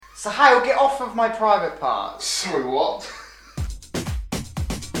Sahil, get off of my private parts. Sorry, what?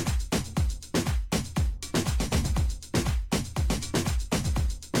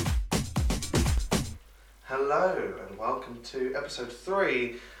 Hello and welcome to episode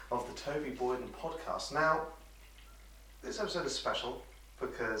 3 of the Toby Boyden podcast. Now, this episode is special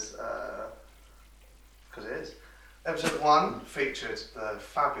because it is. Episode 1 featured the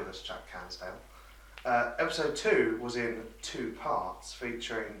fabulous Jack Cansdale. Episode 2 was in 2 parts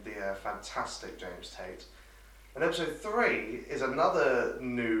featuring the fantastic James Tate. And episode 3 is another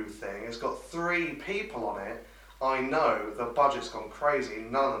new thing. It's got 3 people on it. I know, the budget's gone crazy,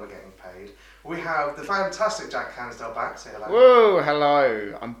 none of them are getting paid. We have the fantastic Jack Cansdale back, say hello. Whoa,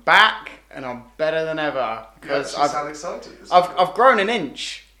 hello. I'm back and I'm better than ever. Because you sound excited. I've grown an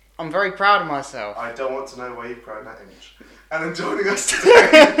inch. I'm very proud of myself. I don't want to know where you've grown that inch. And then joining us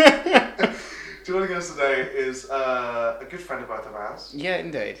today is a good friend of both of ours. Yeah,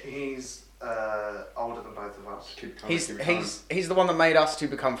 indeed. He's older than both of us. He's the one that made us to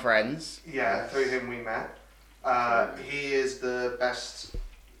become friends. Yeah, through him we met. He is the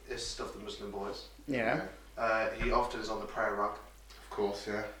bestest of the Muslim boys. Yeah. He often is on the prayer rug. Of course,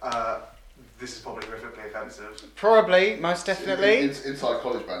 yeah. This is probably horrifically offensive. Probably, most definitely. Inside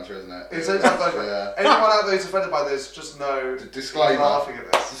college banter, isn't it? It's inside college banter. Yeah. Anyone out there who's offended by this, just know. Disclaimer. Laughing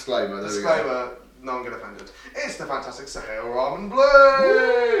at this. Disclaimer. Disclaimer. No one get offended. It's the fantastic Sahil Rahman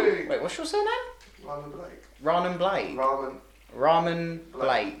Blake. Wait, what's your surname? Rahman Blake. Ramen Blake. Ramen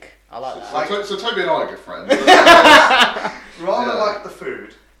Blake. I like that. So Toby and I are good friends. Rahman like the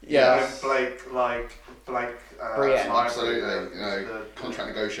food. Yeah. And Blake like Blake. Brienne. Absolutely. Contract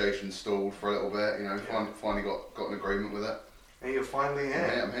negotiations stalled for a little bit. Finally got an agreement with it. And you're finally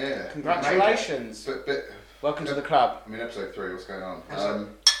here. Yeah, I'm here. Congratulations. Welcome to the club. I mean, episode 3. What's going on? I've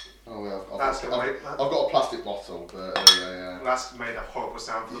got a plastic bottle, but yeah. That's made a horrible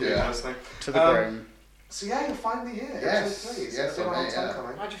sound for the people listening. To the groom. So yeah, you're finally here. Yes. Episode 3. Yes, I'm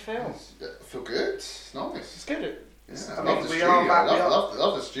here. How'd you feel? I feel good. It's nice. It's good. Yeah, I I mean, love the we studio. are back-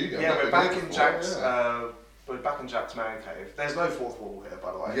 Love the studio. Yeah, we're back in Jack's. Yeah. We're back in Jack's man cave. There's no fourth wall here,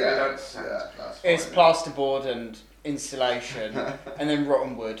 by the way. Yeah, We don't that's It's fine, plasterboard and insulation and then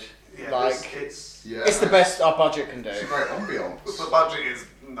rotten wood. Yeah, It's yeah. the best our budget can do. It's a great ambience. The budget is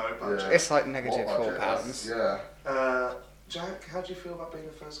no budget. Yeah. It's like negative What £4. budget? Yeah. Jack, how do you feel about being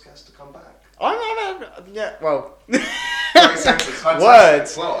the first guest to come back? Well, Great sentence, fantastic.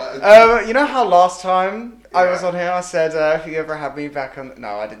 words. Well, You know how last time I was Yeah. on here I said, if you ever had me back on...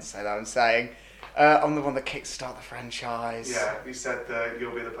 No, I didn't say that. I'm saying I'm the one that kickstart the franchise. Yeah, you said that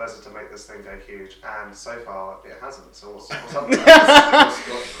you'll be the person to make this thing go huge, and so far it hasn't. So what's up with that?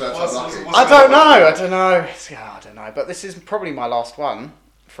 I don't know. I don't know. But this is probably my last one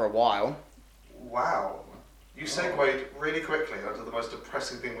for a while. Wow. You segued really quickly onto the most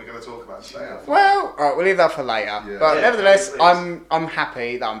depressing thing we're going to talk about today. Well, alright, we'll leave that for later. Yeah. But Yeah, nevertheless, please. I'm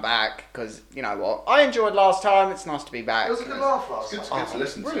happy that I'm back because you know what, I enjoyed last time. It's nice to be back. It was a good laugh last It's time. good to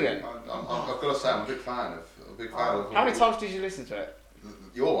listen brilliant. to. I've got to say, I'm a big fan of. How many times did you listen to it?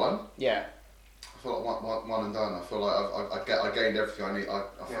 Your one? Yeah. I feel like one and done. I feel like I gained everything I need. I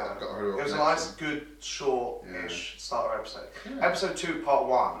Yeah. I've got a real It was a connection. nice, good, short-ish starter episode. Yeah. Episode 2, part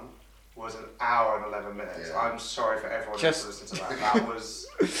 1, was an hour and 11 minutes. Yeah. I'm sorry for everyone who Just- has to listen to that. That was...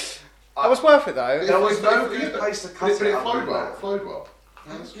 That was worth it though. There was no But good place to cut but it it other flowed than well. that. It flowed well.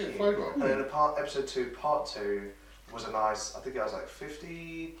 Yeah, that's good. It flowed well. And then episode 2, part 2, was a nice, I think it was like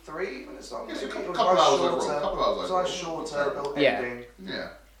 53 minutes long. Yeah, it's a maybe. couple It was hours nice overall. shorter- Couple hours It was a nice overall. shorter little Yeah. ending.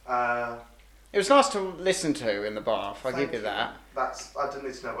 Yeah. It was nice to listen to in the bath. I'll Thank give you that. I didn't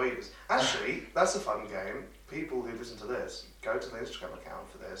need to know where you was. Actually, that's a fun game. People who listen to this, go to the Instagram account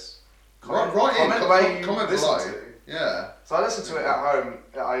for this. Right in. Comment where you Comment listen below. to. Yeah. So I listen to it at home.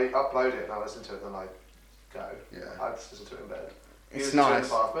 I upload it and I listen to it, then I go. Yeah. I just listen to it in bed. You It's listen to it in nice.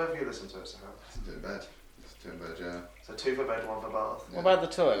 the bath. Where have you listened to it, Sam? Listen to it in bed. Listen to it in bed. Yeah. So 2 for bed, 1 for bath. Yeah. What about the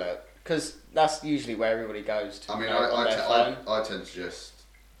toilet? Because that's usually where everybody goes to. I mean, you know, on their phone. I tend to just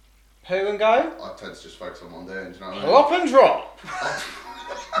Poo and go. focus on one day. Do you know what I mean? Hop and drop.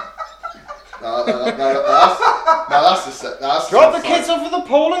 No, that's Drop the kids off at the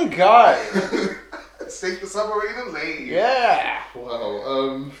pool and go. Sink the submarine and leave. Yeah.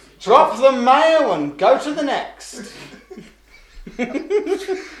 Wow. Drop the mail and go to the next. Why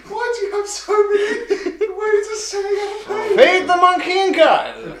do you have so many ways of saying it? Feed the monkey and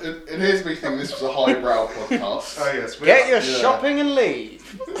go. And here's me thinking this was a highbrow podcast. Oh yes. Get your Yeah. shopping and leave.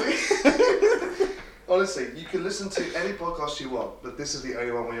 On Honestly, you can listen to any podcast you want, but this is the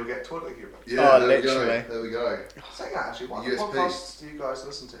only one where you'll get toilet humour. Yeah, Oh, literally. There we go. So yeah, actually, what USP. podcasts do you guys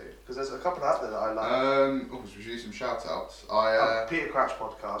listen to? Because there's a couple out there that I like. Should we do some shout outs? Peter Crouch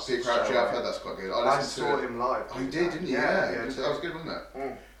podcast. Peter Crouch, yeah, I've heard that's quite good. I saw him live. Oh, you did, didn't you? Yeah, That was good, wasn't it?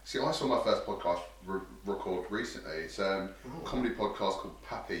 Mm. See, I saw my first podcast record recently. It's a comedy podcast called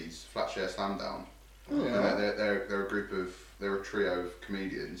Pappy's Flatshare Slam Down. They're they're a trio of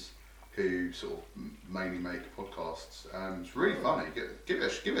comedians who sort of mainly make podcasts. It's really funny. Give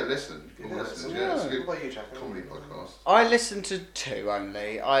it a listen. It's a good What about you, Jack? comedy podcast. I listen to 2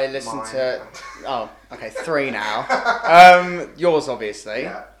 only. I listen Mine. to... Oh, okay, 3 now. Yours, obviously.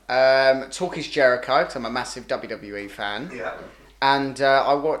 Yeah. Talk is Jericho, because I'm a massive WWE fan. Yeah. And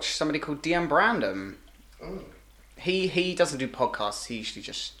I watch somebody called DM Brandon. Mm. He doesn't do podcasts. He usually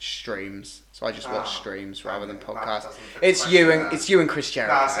just streams. So I just watch streams rather than That podcasts. doesn't fit It's the you question and there. it's you and Chris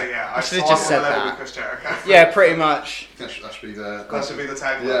Jericho. So yeah, I should have just said With that. Chris Jericho. Yeah, pretty much. That should be the. That should be the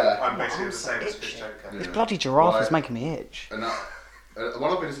tagline. Yeah. I'm basically the same as Chris Jericho. Yeah. This bloody giraffe Right. is making me itch. And one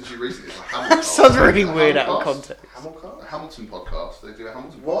I've been listening to recently is a Hamilton. That sounds really A weird out of Hamilton context. Hamilcar? A Hamilton podcast. They do a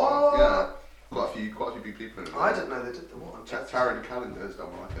Hamilton What? podcast. Yeah. Quite a few big people in it. I didn't know they did the one. Taryn Calendar has done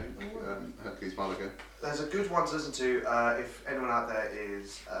one, I think. Hercules Mulligan. There's a good one to listen to if anyone out there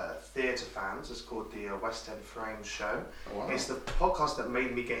is theatre fans. It's called the West End Frame Show. Oh, wow. It's the podcast that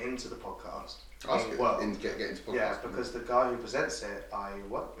made me get into the podcast. That's in good. world. Get into podcasts. Yeah, because the guy who presents it, I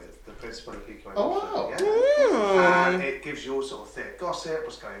work with, the principal of Pico. Oh, wow. Yeah. And it gives you all sort of theatre gossip,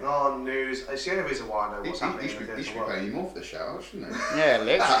 what's going on, news. It's the only reason why I know what's happening in the He theatre should be world. paying you more for the shout out, shouldn't he? Yeah,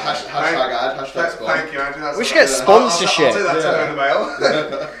 literally. Hashtag ad, hashtag spot. Thank you, Andrew. That's We should what- get sponsorship. I'll do that Yeah. to in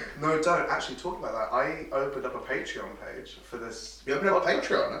the mail. No, don't. Actually, talk about that. I opened up a Patreon page for this. You opened up a podcast.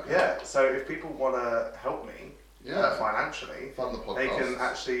 Patreon, okay? Yeah, so if people want to help me financially, Fund the podcast. they can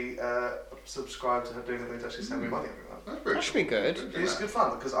actually subscribe to doing something to actually send me money every month. That should be good. It's good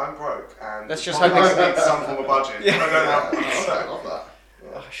fun because I'm broke and Let's just the hope podcast it's- needs some form of budget. Yeah. I don't have one, I so- love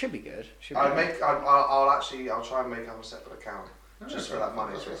that. Oh, should be good. Should be I'll good. make. I'll try and make up a separate account just for that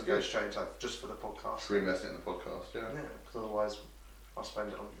money, so That's it goes good. straight like just for the podcast. Reinvest it in the podcast, yeah. Yeah, because otherwise I'll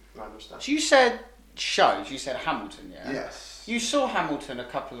spend it on random stuff. So you said shows. You said Hamilton, yeah. Yes. You saw Hamilton a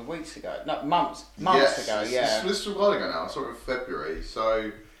couple of weeks ago. No, months Yes, ago. this- Yeah. This was a while ago now. I saw it in February.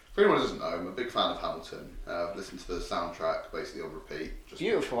 So, for anyone who doesn't know, I'm a big fan of Hamilton. I've listened to the soundtrack basically on repeat.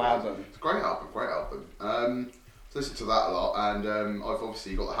 Beautiful album. It's a great album. So listened to that a lot, and I've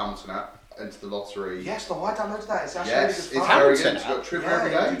obviously got the Hamilton app. Entered the lottery. Yes, no, I downloaded that. It's actually Yes, really good it's fun. very Hamilton good. It's got app? trivia Yeah,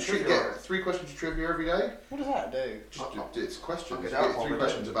 every you day. do You trivia on get it. 3 questions of trivia every day. What does that do? It's questions. I'll You get that get one 3 with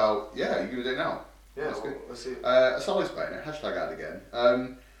questions it. about, you're going to do it now. Yeah, That's well, good. let's see. A size painter, hashtag ad again.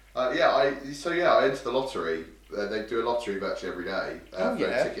 I entered the lottery. They do a lottery virtually every day. Oh, For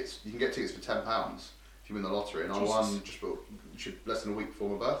yeah. tickets. You can get tickets for £10 if you win the lottery, and I Jesus. won just less than a week before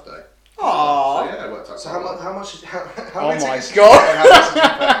my birthday. Aww. So yeah, it worked out. So quite well. how much how Oh many my tickets did God. you get and how much did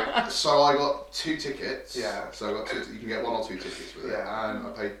you pay? So I got 2 tickets. Yeah. So I got 2. You can get 1 or 2 tickets with it, Yeah. and I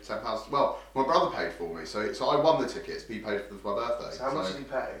paid £10. Well, my brother paid for me, so I won the tickets. But he paid for my birthday. So how much did you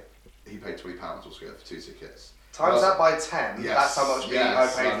pay? He paid £20 altogether for 2 tickets. Times that by 10. Yes, That's how much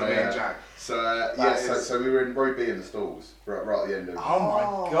yes, I paid I for know, me and yeah. Jack. So That is- so we were in row B in the stalls right at the end of. Oh my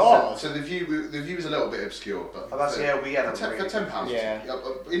Oh. god. So the view was a little bit obscure, but Oh, that's yeah. We had a for really £10. Yeah.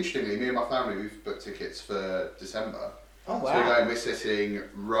 Interestingly, me and my family we've booked tickets for December. Oh So we're sitting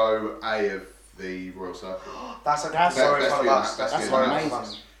row A of the Royal Circle. That's That's sorry best for view, us. best That's view sorry in the for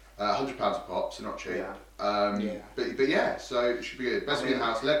house. us. £100 a pop, so not cheap. Yeah. Yeah. But yeah, so it should be good. Best view in the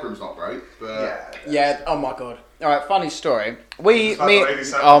house. Legroom's not great, but Yeah. Yeah. Oh my god. All right. Funny story. We It's like me. the lady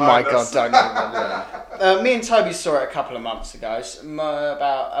sat Oh my behind god. us. Don't even. yeah. Me and Toby saw it a couple of months ago,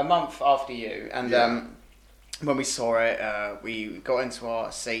 about a month after you, and Yeah. when we saw it, we got into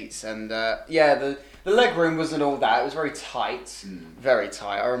our seats, and the leg room wasn't all that. It was very tight, very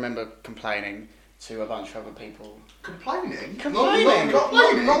tight. I remember complaining to a bunch of other people. Complaining? Complaining. Not Not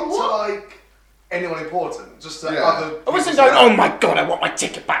complaining. to What? like anyone important, just to Yeah. other. I wasn't people going, say, oh my god, I want my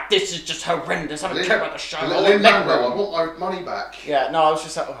ticket back. This is just horrendous. I don't care about the show. I want leg Lin-Manuel, room. I want my money back. Yeah, no, I was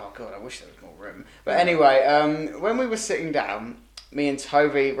just like, oh god, I wish there was more room. But anyway, when we were sitting down, me and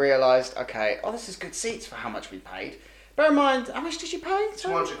Toby realised, okay, this is good seats for how much we paid. Bear in mind, how much did you pay?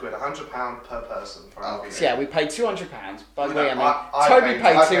 Toby? £200, £100 per person for our Okay. view. So yeah, we paid £200. By the No, way, I mean, I Toby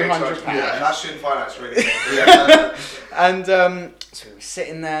paid I £200. Yeah, that's student finance, really. Yeah. And so we were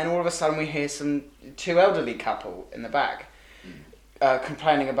sitting there, and all of a sudden we hear two elderly couple in the back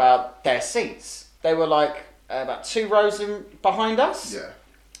complaining about their seats. They were like about 2 rows behind us. Yeah.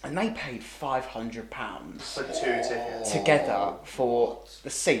 and they paid £500 For 2 tickets. together for the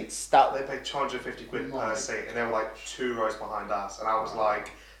seats. That They paid 250 quid per seat, and they were like 2 rows behind us, and I was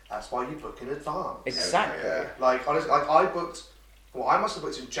like, "That's why you book in advance." exactly. Yeah. Like honestly, like I booked. Well, I must have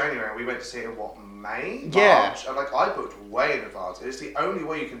booked in January, and we went to see it in May, Yeah. March, and like I booked way in advance. It's the only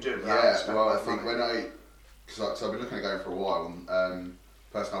way you can do it. without Yeah, spending well, I that think money. because I've been looking at going for a while, and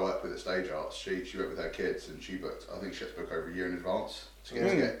the person I work with at Stage Arts, she went with her kids, and she booked. I think she had to book over a year in advance to get.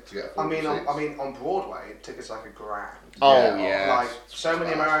 I mean, seats. on Broadway, tickets are like $1,000. Oh, yeah. Like so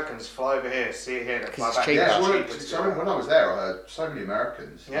many Americans fly over here, see it here, and then fly it's back. cheaper. Yeah, It's well, cheaper to so do when I was there, I heard so many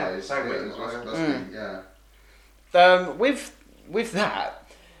Americans. Yeah, like, same with it us. must be, yeah. With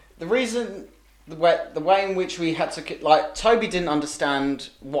that, the reason the way in which we had to like Toby didn't understand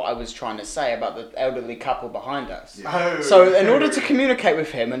what I was trying to say about the elderly couple behind us. Yeah. Oh, So in order to communicate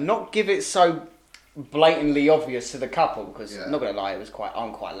with him and not give it so blatantly obvious to the couple, because Yeah. I'm not gonna lie,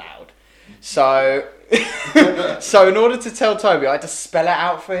 I'm quite loud. So so in order to tell Toby, I had to spell it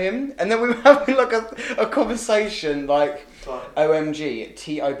out for him, and then we were having like a conversation like OMG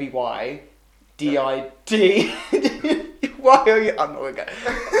TOBY DID. Why are you? I'm not gonna go.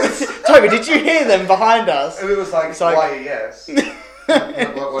 Toby, did you hear them behind us? And it was like, It's like- why yes?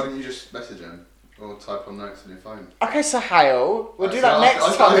 Why didn't you just message him or type on notes on your phone? Okay, so Hale, we'll do So that I- next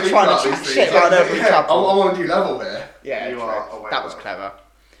I time we're think trying about to these chat things. shit about every Yeah. I couple. want to do level here. Yeah, You true. are aware That of was that.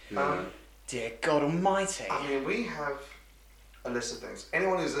 clever. Dear God Almighty. I mean, we have a list of things.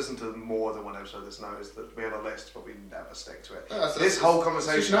 Anyone who's listened to more than one episode of this knows that we have a list, but we never stick to it. This whole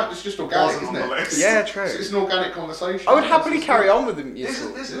conversation It's just organic, wasn't isn't on the it? list. Yeah, true. It's an organic conversation. I would happily It's carry good. on with the This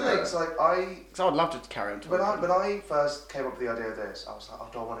musical. is the Yeah. thing. It's like I Because I would love to carry on talking. when I first came up with the idea of this, I was like, oh,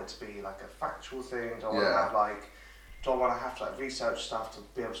 do I want it to be like a factual thing? Do I want to Yeah. have like, do I want to have to like research stuff to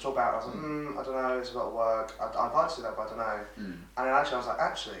be able to talk about it? I was like, I don't know, it's a lot of work. I'd like to do that, but I don't know. And then actually, I was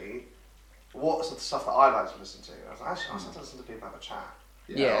like, what's the stuff that I like to listen to? And I was like, I like to listen to people have a chat.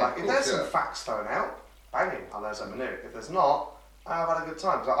 Yeah. Like, if there's some facts thrown out, banging, I'll learn something new. If there's not, I've had a good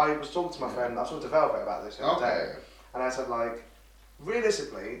time. 'Cause I was talking to my friend, I was talking to Velvet about this the other day, and I said, like,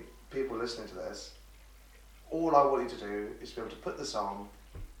 realistically, people listening to this, all I want you to do is be able to put this on,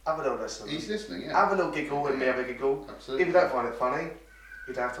 have a little listen, He's listening, yeah. have a little giggle and me have a giggle. Absolutely. If you don't find it funny,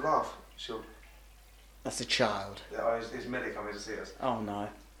 you don't have to laugh. She'll, That's a child. is Millie coming to see us? Oh no.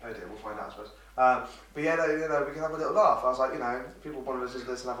 Oh dear, we'll find out, I suppose. But yeah, no, we can have a little laugh. I was like, if people want to listen to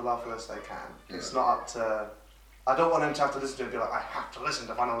this and have a laugh with us, they can. Yeah. It's not up to. I don't want them to have to listen to it and be like, I have to listen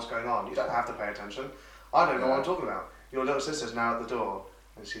to find out what's going on. You don't have to pay attention. I don't know what I'm talking about. Your little sister's now at the door,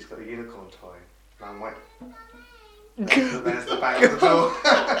 and she's got a unicorn toy. And I'm like, there's the bang at the door.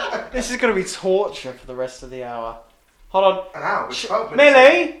 This is going to be torture for the rest of the hour. Hold on. An hour with 12 minutes.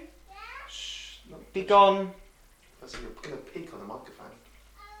 Millie! Shh. Be gone. You're going to peek on the microphone.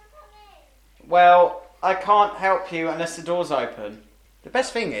 Well, I can't help you unless the door's open. The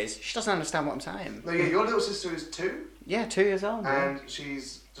best thing is, she doesn't understand what I'm saying. No, yeah, your little sister is 2, Yeah, 2 years old. and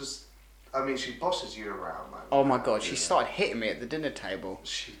she's just. She bosses you around, man. Oh my God, she started hitting me at the dinner table.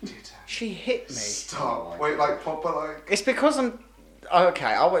 She did. She hit me. Stop. Wait, like proper, like. It's because I'm... Okay,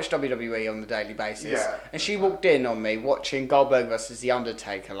 I watch WWE on a daily basis. Yeah. And she walked in on me watching Goldberg versus The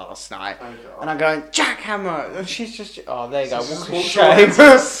Undertaker last night. Oh, God. And I'm going, Jackhammer! And she's just... Oh, there you go. She's Walk just of walked shame. away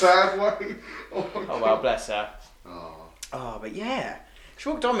in a sad way. Oh, well, bless her. Oh. Oh, but yeah. She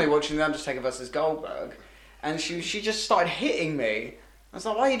walked on me watching The Undertaker versus Goldberg. And she just started hitting me. I was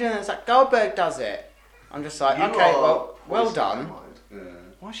like, why are you doing that? It's like, Goldberg does it. I'm just like, You okay, are well poisoned done. my mind. Yeah.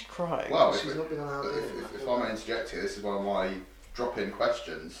 Why is she crying? Well, She's not been allowed in. if I may interject here, this is one of my drop-in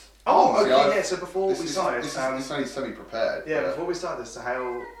questions. Oh, See, okay, yeah, so before we This started, is only semi-prepared. yeah, but- before we started this,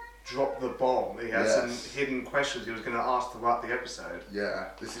 Hale dropped the bomb. He had some hidden questions he was going to ask throughout the episode.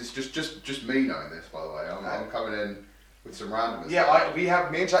 Yeah, this is just me knowing this, by the way. I'm coming in with some randomness. Yeah,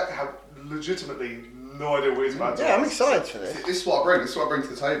 me and Jack have legitimately no idea what he's about to Yeah, I'm ask. excited for this. This is what I bring. This is what I bring to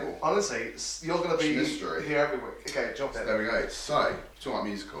the table. Honestly, you're going to be Mystery. here every week. Okay, jump in. There we go. So, talking about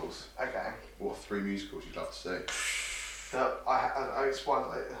musicals. Okay. What 3 musicals you'd love to see? I explained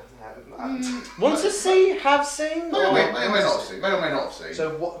Want to see, have seen? May or may not have seen. May or may not have seen.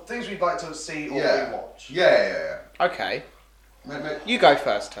 So, what things we'd like to see or Yeah. rewatch? Yeah. Okay. Maybe, You go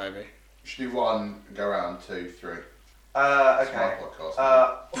first, Toby. should do 1, go around 2, 3. It's Okay. my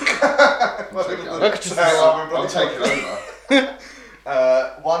podcast. What taking the- over. Look at this. I'm taking over.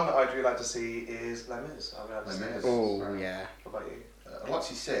 One that I'd really like to see is Les Mis. I'd really like to see Les Mis. it. Oh, yeah. What about you? I'd like to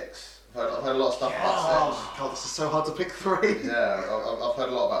see 6. I've heard a lot of stuff about Oh, God, this is so hard to pick 3. 6. Yeah, I've heard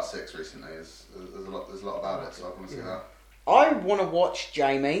a lot about 6 recently. There's a lot about it, so I want to see that. I want to watch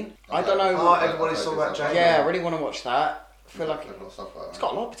Jamie. I don't know. Oh, everybody's talking about Jamie. Yeah, I really want to watch that. feel like a lot of stuff about it's that.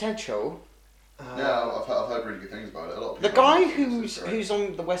 got a lot of potential. Yeah, I've heard really good things about it. A lot of The people guy think it's great. who's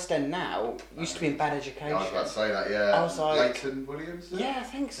on the West End now used to be in Bad Education. Yeah, I was about to say that. Yeah, I was like- Leighton Williams. is it? Yeah, I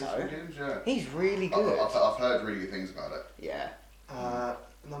think so. Leighton Williams, yeah. He's really good. I've heard really good things about it. Yeah.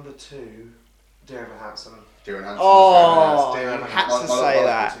 Number 2, Dear Evan Hansen. Dear Hansen. Oh, Dear you Evan had Hansen. to say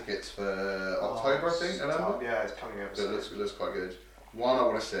that. Tickets for October, I think. November. Yeah, it's coming out. So it looks quite good. One I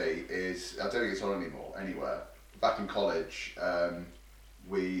want to see is, I don't think it's on anywhere. Back in college,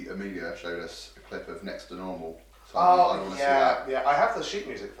 Amelia showed us a clip of Next to Normal. So I want to see that. Yeah. I have the sheet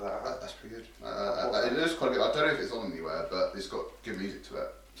music for that. That's pretty good. It looks quite good. I don't know if it's on anywhere, but it's got good music to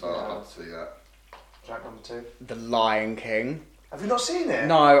it. So I'd love to see that. Jack, number 2. The Lion King. Have you not seen it?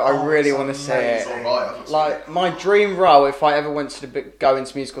 No, I Oh, really it's want to see it. amazing. Alright, I've not seen Like, my dream role, if I ever went to go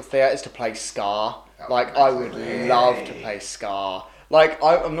into musical theatre, is to play Scar. That Like, would be I would amazing. love to Really? play Scar. Like,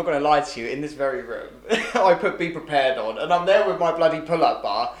 I'm not going to lie to you, in this very room, I put Be Prepared on, and I'm there with my bloody pull-up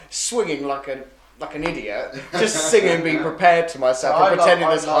bar, swinging like an idiot, just singing Be Prepared to myself and pretending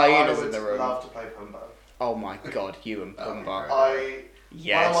there's hyenas in the I would room. love to play Pumbaa. Oh my god, you and That'd be Pumbaa. great.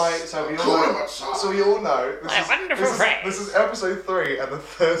 Yes. So we all know. This is episode 3 and the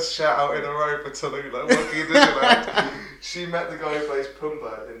third shout out in a row for Tallulah, working in Disneyland. She met the guy who plays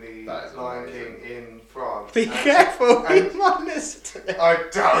Pumbaa in the That is Lion amazing. King in France. Be And careful, and- he might listen to it. I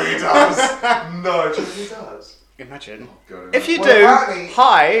doubt he does. No, do you think he does? Imagine. Oh, God, If you Well, do, apparently-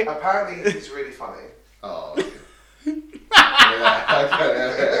 hi. Apparently he's really funny. Oh. Yeah.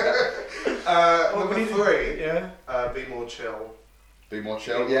 Okay. Number 3, Yeah. Be More Chill. Be More Be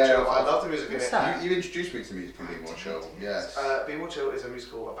Chill. More Yeah. Chill. I love the music in What's it. that? You introduced me to music and Be More Chill. Yes. Be More Chill is a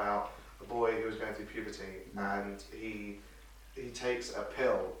musical about a boy who was going through puberty and he takes a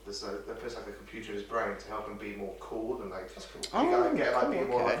pill that puts like a computer in his brain to help him be more cool and like That's cool. be more okay.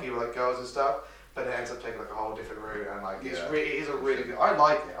 lucky with like girls and stuff. But it ends up taking like a whole different route and like it is a really good. I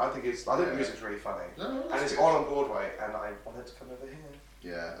like it. I think the music's really funny No, and it's on Broadway and I wanted to come over here.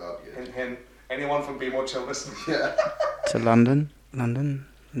 Yeah, that'd be good. Hint, hint. Anyone from Be More Chill listening? Yeah. To London, in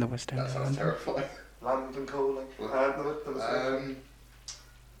the West End. That sounds terrifying. London calling. Number 3.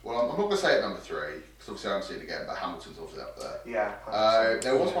 Well, I'm not going to say it number 3, because obviously I haven't seen it again, but Hamilton's obviously up there. Yeah.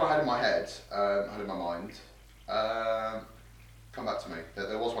 There was one I had in my head, I had in my mind. Come back to me.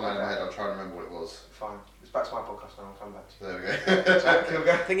 There was one I had in my head, I'm trying to remember what it was. Fine. It's back to my podcast now. I'll come back to There we go. Jack, you'll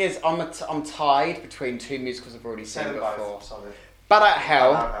go. The thing is, I'm tied between 2 musicals I've already seen Send them before. both. Solid. Bad at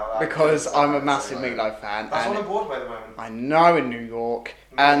Hell, Bad at Hell, because that's I'm a good. massive Right. Meatloaf fan. That's and on Broadway at the moment. I know in New York,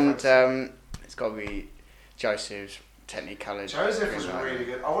 No, and thanks. it's got to be Joseph's Technicolor. Joseph was Dreamland. really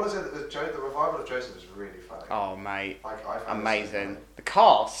good. I want to say that the revival of Joseph is really funny. Oh mate, Like, I found it amazing. so The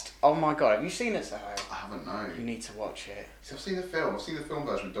cast. Oh my god, have you seen it, Soho? I haven't known. You need to watch it. So I've seen the film. I've seen the film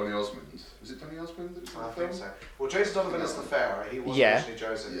version with Donny Osmond. Was it Donny Osmond that was in funny. the I film? think so. Well, Jason Donovan is the Pharaoh. He was Yeah. originally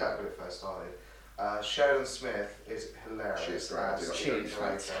Joseph Yeah. back when it first started. Sheridan Smith is hilarious. She's great. as She's She's the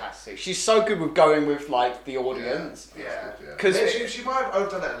narrator. fantastic. She's so good with going with like the audience. Yeah. Yeah. Because She might have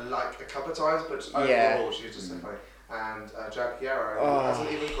done it like a couple of times, but overall Yeah. she's just so funny. And Jack Yarrow Oh. hasn't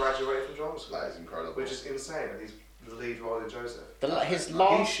even graduated from drama school, That is incredible. which is insane. And he's the lead role in Joseph. his He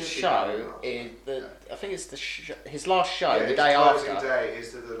last should be show doing is that. I think it's his last show the his day closing after. day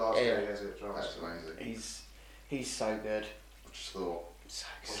is the last Yeah. day he has it at drama That's school. amazing. He's so good. I just thought. So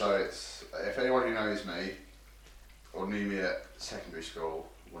good. So it's, if anyone who knows me or knew me at secondary school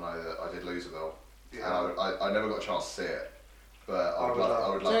when I did Loserville, Yeah. and I never got a chance to see it, but I would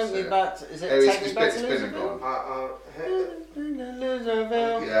love to Take see me it. back to, is it It's- Take Me it's Back been- to it's been Loserville? gone.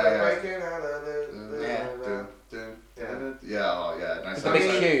 Loserville. Yeah. Breaking out of the- Yeah. Yeah, oh, yeah. No, With so, the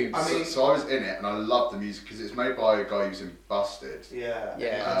big cubes. I mean- so I was in it and I loved the music because it's made by a guy who's in Busted. Yeah.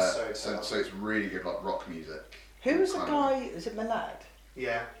 Yeah. That's So it's really good, like rock music. Who was the Kind of- guy? Is it Milad?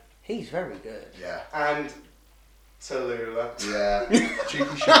 Yeah. He's very good. Yeah. And Tallulah. Yeah.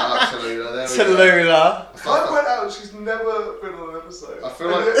 Cheeky shout out to Lula. There we go. Tallulah. Can I point out she's never been on an episode? I feel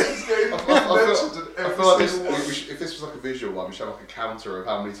like- And yet she's getting I feel mentioned in I every feel like this, single one. if this was like a visual one, we should have like a counter of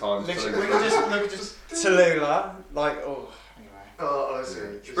how many times. Literally, Tallulah- we could just Tallulah. Like, oh, anyway. Oh, honestly.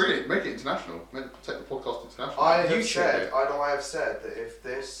 It's brilliant. Make it international. Take the podcast international. I You have should. said, I know I have said that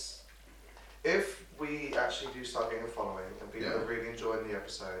if we actually do start getting a following and people Yeah. are really enjoying the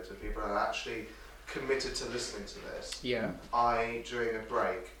episodes and people are actually committed to listening to this, Yeah. during a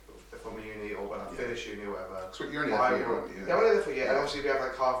break from uni or when I finish uni or whatever, So you're only there for a year, aren't you? I'm only there for a year, and obviously we have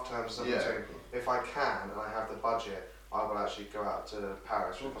like half terms and stuff Yeah. between. If I can and I have the budget, I will actually go out to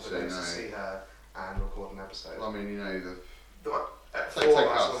Paris for a couple of days to see her and record an episode. Well, I mean, you know, At take 4 of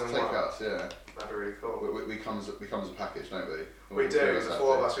us us, within take one. us, yeah. That'd be really really cool. We come as a package, don't we? We do. The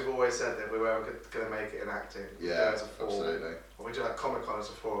four of us. We've always said that we were ever going to make it in acting. We do it as a four. Absolutely. Or we do like Comic-Con as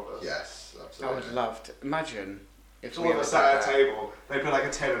a four of us. Yes, I absolutely. would love to imagine if So all of us sat at a table. They put like a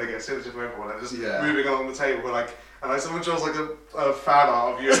 10 and they get a signature for everyone, and just moving along the table. We're like, and like someone draws like a fan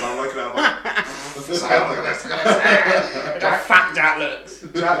art of you, and I'm looking at them like, look at this. How fat that looks.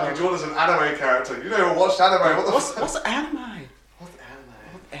 Jack, you drawn as an anime character. You never watched anime. What's anime? What's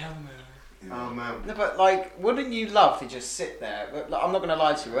Anime. Oh man. No, but like, wouldn't you love to just sit there? Like, I'm not gonna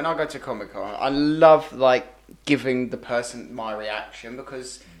lie to you. When I go to Comic-Con, I love like giving the person my reaction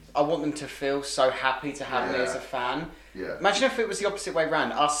because I want them to feel so happy to have me as a fan. Yeah. Imagine if it was the opposite way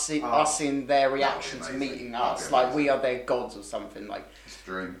around. Us seeing their reaction to meeting us, like we are their gods or something. Like It's a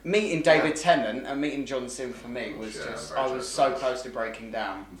dream. meeting David Tennant and meeting John Sim for me was just I was so close to breaking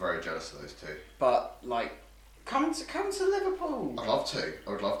down. I'm very jealous of those two. But like, come to Liverpool. I'd love to.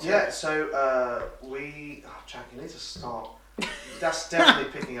 I would love to. Yeah. So Jack, you need to start. That's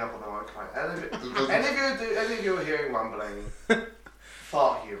definitely picking up on the microphone. Any of you are hearing mumbling?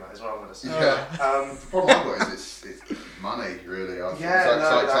 Fart humour is what I'm going to say. Yeah. The problem I've got is it's money, really. I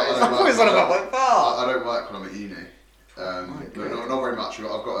thought it's not about my fart. I don't work when I'm at uni. Not very much. I've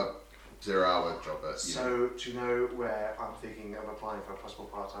got a 0-hour job at uni. So, do you know where I'm thinking of applying for a possible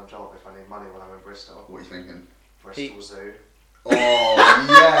part-time job if I need money when I'm in Bristol? What are you thinking? Bristol Zoo. Oh,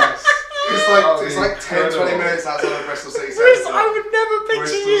 yes! It's like 10-20 minutes outside of Bristol City Bruce, Centre. I would never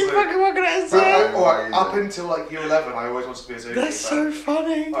picture you fucking working at a zoo. Up until like year 11, I always wanted to be a zookeeper. That's so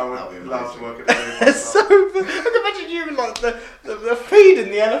funny. I would love to work at a zoo. That's so funny. I can imagine you like the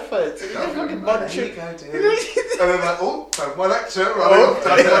feeding the elephants. And That'd be fucking amazing. bunch There of... you go, dude. And then like, time for my lecture, running off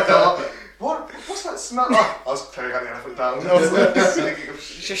down to my car. What's that smell? Oh, I was clearing out the elephant down. I was like, thinking of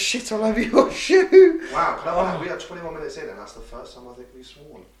shit. Just shit all over your shoe. Wow, we are 21 minutes in and that's the first time I think we've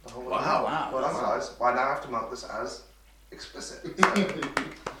sworn. The whole way. Wow. Well done, guys. I now have to mark this as explicit. So,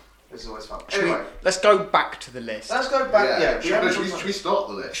 this is always fun. Anyway, Let's go back to the list. let's go back. Should we start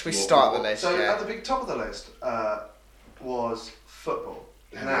the list? Should we start the list? So Yeah. at the big top of the list was football.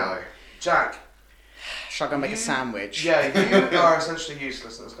 There Now, we go. Jack. Should I go make a sandwich? Yeah, you are essentially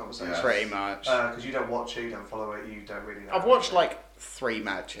useless in this conversation. Yeah. Pretty much. Because you don't watch it, you don't follow it, you don't really know. I've watched like 3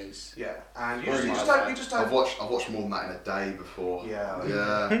 matches. Yeah, and you Very just much. don't. I've watched more than that in a day before. Yeah.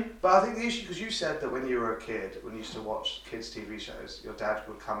 Yeah. But I think the issue, because you said that when you were a kid, when you used to watch kids' TV shows, your dad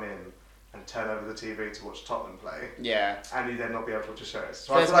would come in and turn over the TV to watch Tottenham play, Yeah. and you'd then not be able to watch the shows.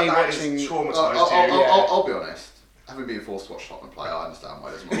 So There's I feel like me that watching- is traumatised to you. I'll be honest. Having been forced to watch Tottenham play, I understand why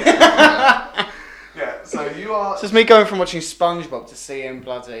there's more. Yeah, so you are It's just me going from watching SpongeBob to seeing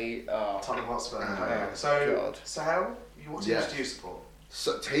bloody... Oh. Tottenham Hotspur. Oh, So, God. Sahel, what Yeah. teams do you support?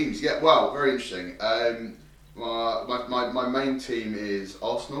 So, teams, yeah, well, very interesting. My main team is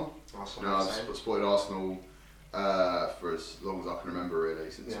Arsenal. Arsenal, I've same. supported Arsenal for as long as I can remember, really,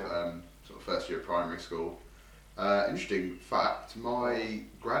 since Yeah. sort of first year of primary school. Interesting fact: my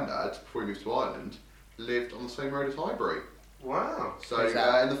granddad, before he moved to Ireland, lived on the same road as Highbury. Wow. So Who's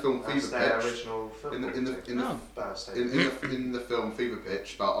that? in the film That's Fever their Pitch, original film. in the film Fever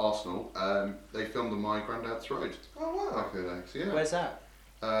Pitch about Arsenal, they filmed on my granddad's road. Oh wow. Back in the day. So yeah, Where's that?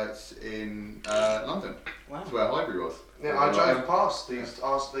 it's in London. Wow. That's where Highbury was. Yeah, I drove past the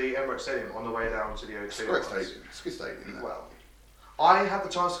Emirates Stadium on the way down to the O2. It's a great stadium. It's a good stadium. Isn't it? Well, I had the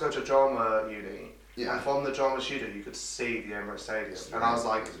chance to go to drama uni, Yeah. and from the drama studio you could see the Emirates Stadium, It's a and I was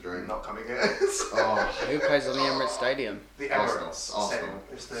dream. like, It's a dream. not coming here. Oh, Who plays on the Emirates Stadium? The Arsenal. Emirates Arsenal. Stadium.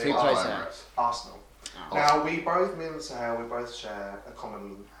 It's the Who plays there? Emirates. Arsenal. Oh. Now me and Sahel, we both share a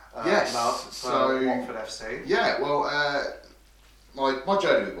common Yes, love for so- Watford FC. Yeah, well, my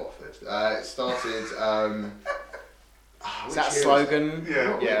journey with Watford, it started. Is that a slogan?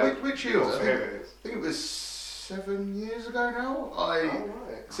 Yeah. Yeah. Which year was it? Yeah, I it is. think it was 7 years ago now. Oh,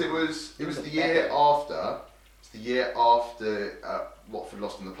 right. So it was It was the a year decade. after. It's the year after Watford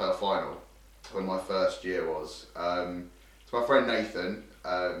lost in the playoff final. When my first year was. So my friend Nathan,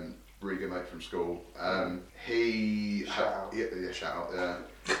 really good mate from school. He Shout out. Yeah, shout out.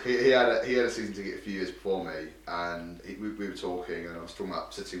 Yeah. he had a season ticket a few years before me, and we were talking, and I was talking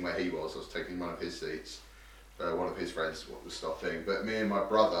about sitting where he was. I was taking one of his seats. One of his friends was stopping, but me and my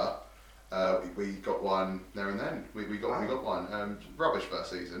brother, we got one there and then. We got one. Rubbish first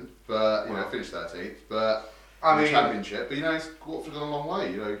season, but you know, finished 13th. But I in the mean- championship. But you know, Watford gone a long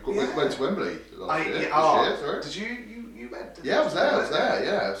way. You know, went to Wembley last year. oh, This year, sorry. did you went? Yeah, I was there.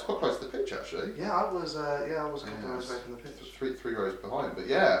 Yeah, it was quite close to the pitch actually. Yeah, I was a couple of rows away from the pitch. It was three rows behind. But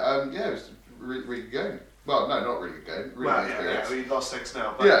yeah, it was a really good game. Well, no, not really good game. Really good experience. we lost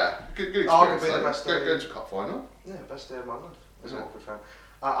 6-0. But Yeah, good experience. Arguably the though. best Going day. to cup final. Yeah, best day of my life as a Yeah. Watford fan.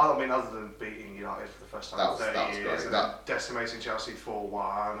 I mean, other than beating United for the first time in 30 years, great. and then decimating Chelsea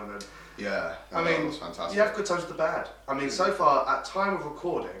 4-1, and then... Yeah, that was fantastic. You have good times with the bad. I mean, so far, at time of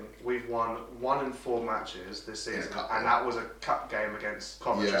recording, we've won 1 in 4 matches this season, and that was a cup game against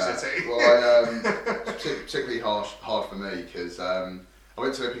Coventry City. Well, particularly hard for me, because I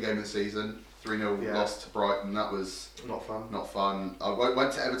went to the opening game of the season, 3-0 loss to Brighton. That was not fun. I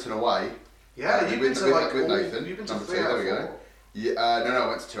went to Everton away. Yeah, you've been to Nathan. You've been to number 3 2, out of there we 4. go. Yeah, no, I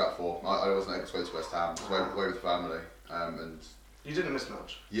went to 2 out of 4. I wasn't able to go to West Ham. I was away with the family, and you didn't miss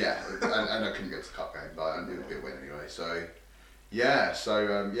much. yeah, and I couldn't get to the cup game, but I knew it would be a win anyway. So yeah,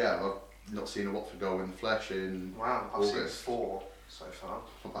 I've not seen a Watford goal in the flesh in I've seen August. 4 so far.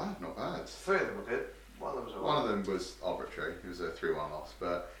 Not bad. 3 of them were good. One of them was One of them was arbitrary. It was a 3-1 loss,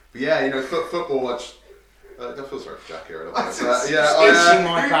 but yeah, football. I feel sorry for Jack here a little bit.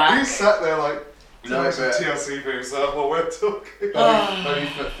 You sat there like. TLC being so while we're talking.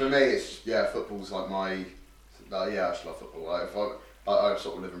 For me, it's football's like my. I just love football. I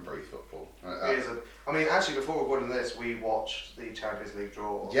sort of live and breathe football. I mean, actually, before recording this, we watched the Champions League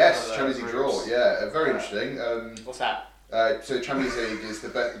draw. Yes, Champions League draw. Yeah, very interesting. What's that? So Champions League is the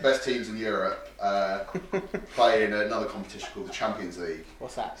best teams in Europe play in another competition called the Champions League.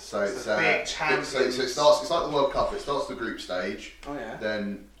 What's that? So it's big champions. So it starts. It's like the World Cup. It starts the group stage. Oh yeah.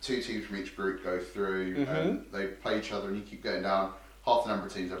 Then 2 teams from each group go through, and they play each other, and you keep going down. Half the number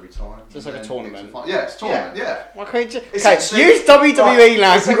of teams every time. So it's like a tournament. Yeah, it's a tournament. Yeah. Okay, use WWE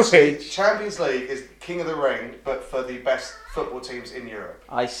language. Champions League is King of the Ring, but for the best football teams in Europe.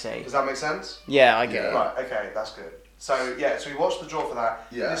 I see. Does that make sense? Yeah, I get it. Right. Okay, that's good. So so we watched the draw for that.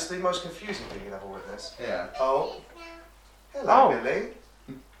 Yeah. It's the most confusing thing you've ever witnessed. Yeah. Oh. Hello, Oh. Billy.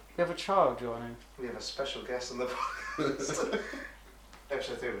 We have a child joining. We have a special guest on the podcast.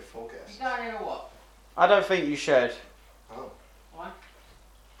 Episode 3 with 4 guests. You going in or what? I don't think you should. Oh. Why?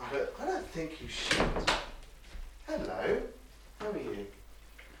 I don't think you should. Hello. How are you?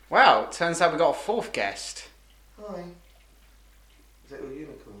 Wow, turns out we got a 4th guest. Hi. Is that your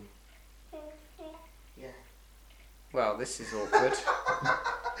unicorn? Yeah. Well, this is awkward.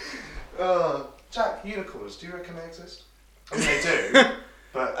 Jack, unicorns, do you reckon they exist? I mean, they do,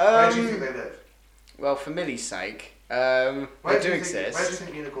 but where do you think they live? Well, for Millie's sake, Where they do do you exist. Where do you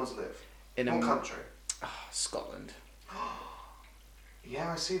think unicorns live? In What country? Scotland.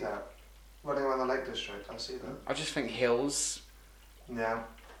 Yeah, I see that. Running around the Lake District, I see that. I just think hills, Yeah.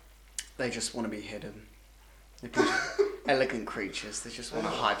 they just want to be hidden. They're elegant creatures. They just want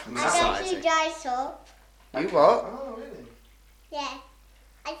to hide from I don't see society. dinosaurs. You what? Oh, really? Yeah.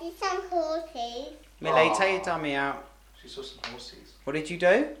 I see some horses. Millie, take your dummy out. She saw some horses. What did you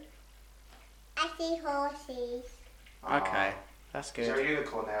do? I see horses. Okay, that's Is there good. a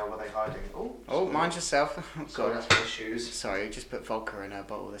unicorn there, or were they hiding? Oh, Oh, mind yourself. Oh, Sorry, God. that's my shoes. Sorry, just put vodka in her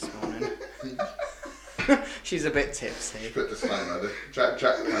bottle this morning. She's a bit tipsy. Put disclaimer. Jack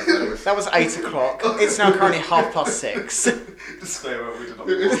was. That was 8 o'clock. It's now currently 6:30. Disclaimer, we did not.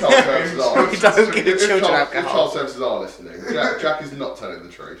 If child services are We don't give children if alcohol. child services are listening, Jack is not telling the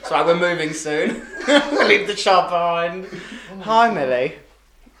truth. So we're moving soon. We'll leave the child behind. Hi, Millie.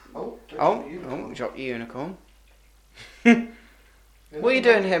 Oh, Drop your unicorn. What are you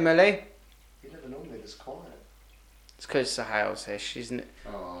doing here, Millie? You never normally this quiet. It's because Sahal's here.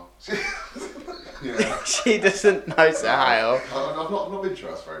 Oh. Yeah. She doesn't know Sahal. I've not been to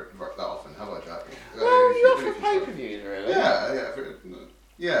us very that often, have I, Jack? Well, not for pay-per-views, really. Yeah.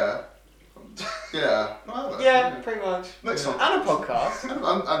 Yeah, pretty much. Next time. And a podcast.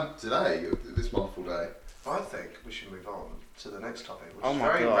 And today, this wonderful day. I think we should move on to the next topic, which Oh is my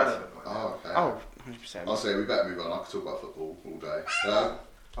very God. relevant right now. Oh, okay. Oh, 100%. I'll say we better move on. I could talk about football all day.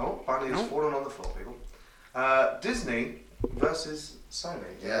 Bunny has Oh. fallen on the floor, people. Disney versus Sony.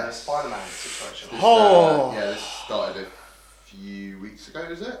 Yes. Spider-Man situation. Oh. This started a few weeks ago,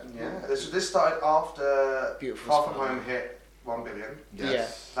 is it? Yeah. This started after Beautiful Far From Spider-Man. Home hit 1 billion.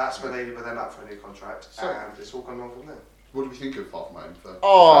 Yes. That's when they were then up for a new contract, So- and it's all gone on from there. What do we think of Far From Home?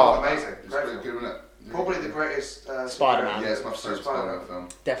 Oh, Amazing. It's Great pretty film. good, isn't it? Probably the greatest Spider-Man. Yeah, it's my favourite Spider-Man film.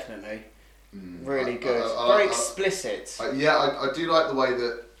 definitely. Mm. Really good. I Very like- explicit. I do like the way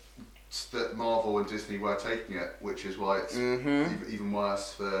that Marvel and Disney were taking it, which is why it's Mm-hmm. even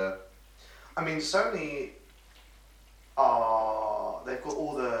worse for. I mean, Sony they've got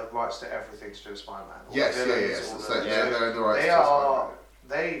all the rights to everything to do with Spider-Man. All Yes, the yeah, villains, yes. all So, the- yeah, they're in the right. They to are.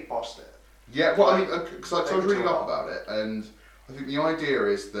 They bossed it. Yeah, well, I mean, because I They was reading control up about it, and I think the idea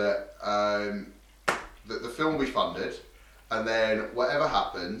is that that the film will be funded, and then whatever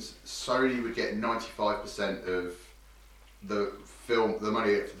happens, Sony would get 95% of the film, the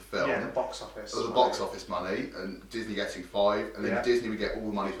money for the film. Yeah, the box office. The box office money, and Disney getting 5, and then Disney would get all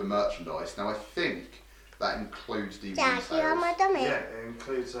the money for merchandise. Now I think that includes DVD Daddy, sales. on my dummy. Yeah, it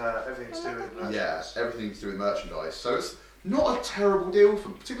includes everything to do with merchandise. Yeah, everything to do with merchandise. So it's not a terrible deal for,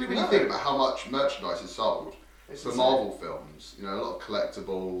 particularly when you think about how much merchandise is sold It's for insane. Marvel films. You know, a lot of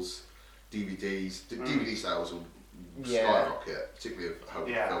collectibles, DVDs. DVD sales will skyrocket, particularly of how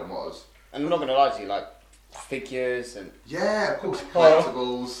the film was. And I'm not going to lie to you, like figures and Yeah, of course,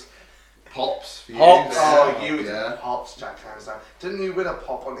 collectibles, pops for you. Pops. Oh, you did Yeah. pops, Jack, hands down. Didn't you win a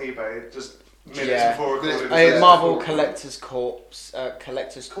pop on eBay just minutes Yeah. before recording? Yeah. Marvel cool. Collector's Corpse,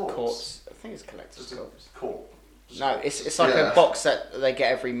 Collector's Corpse? Corpse. I think it's Collector's Just a Corpse. cool. No, it's like a box set that they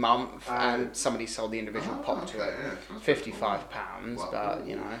get every month, Oh. and somebody sold the individual pop to it. Yeah. £55, Wow. but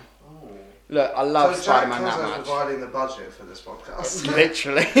you know. Oh. Look, I love so Spider-Man Jack that Hansen much. providing the budget for this podcast.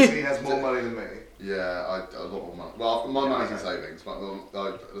 Literally. he has more money than me. Yeah, a lot more money. Well, my money's in savings, but I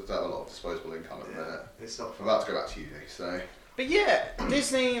have a lot of disposable income at the minute. It's not I'm about to go back to uni, so. But yeah,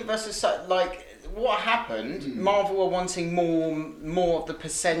 Disney versus like what happened? Marvel are wanting more of the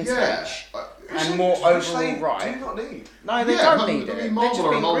percentage and more Which overall they right. do not need. No, they don't need it. They're just Marvel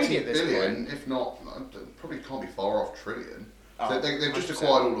are a being greedy at this multi-billion, point. if not, probably can't be far off trillion. Oh, They've just 100%.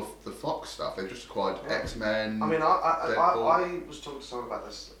 acquired all of the Fox stuff. They've just acquired X-Men. I mean, I Deadpool. was talking to someone about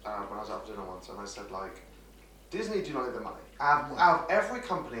this when I was out for dinner once, and I said, like, Disney do not need the money. Out of every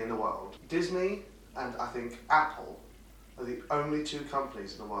company in the world, Disney and I think Apple are the only two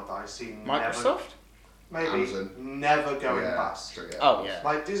companies in the world that I see Microsoft? Amazon. never going bust. Sure, Oh yeah.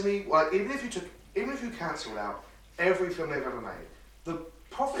 Like Disney, like even if you cancelled out every film they've ever made, the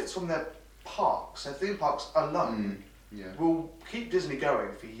profits from their parks, their theme parks alone, will keep Disney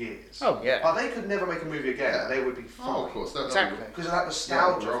going for years. Oh yeah. Like they could never make a movie again. Yeah. They would be fine. Oh, of course. Exactly. Because of that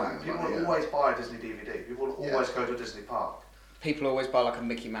nostalgia Yeah, fact. People right, will yeah. always buy a Disney DVD. People will always go to a Disney park. People always buy like a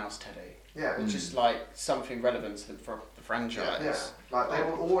Mickey Mouse teddy. Yeah. It's just like something relevant to the franchise. Yeah. Like they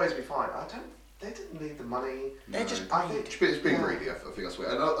will always be fine. They didn't need the money. They're just I think It's being greedy, I think that's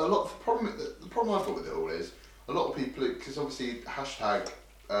weird. And a lot of the problem I've got with it all is a lot of people, because obviously hashtag,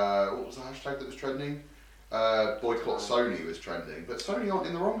 what was the hashtag that was trending? Boycott Sony was trending, but Sony aren't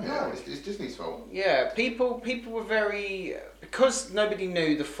in the wrong here. No. It's Disney's fault. Yeah, people were very, because nobody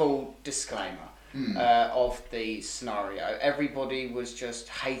knew the full disclaimer of the scenario. Everybody was just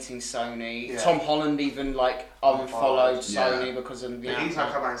hating Sony. Yeah. Tom Holland even like unfollowed Yeah. Sony because of the But he's now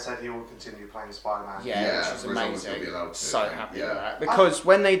outcome. come out and said he will continue playing Spider-Man. Yeah, Yeah, which was for as long as he'll be amazing. allowed to. So happy Yeah. with that. Because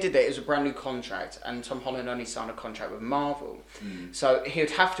when they did it was a brand new contract, and Tom Holland only signed a contract with Marvel. So he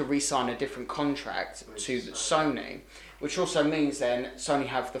would have to re-sign a different contract to Sony, which also means then Sony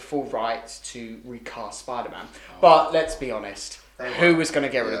have the full rights to recast Spider-Man. But let's be honest, They who won't. was going to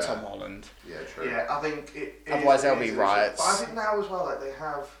get rid of Yeah. Tom Holland? Yeah, true. Yeah, I think it. Otherwise there'll it be is- riots. But I think now as well, like they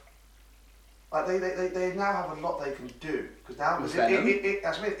have, like they now have a lot they can do because now With because Venom?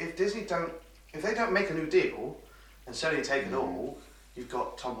 actually if Disney don't if they don't make a new deal and Sony take it all, you've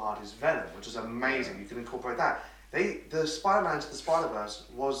got Tom Hardy's Venom, which is amazing. You can incorporate that. The Spider-Man to the Spider-Verse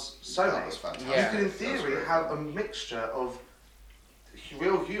was Sony. That was fantastic. Yeah. You could in That was theory great. have a mixture of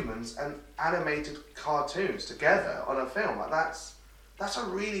real humans and animated cartoons together on a film. Like that's a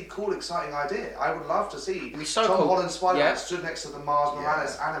really cool, exciting idea. I would love to see It'd be so Tom cool. Holland Spider-Man Yeah. stood next to the Mars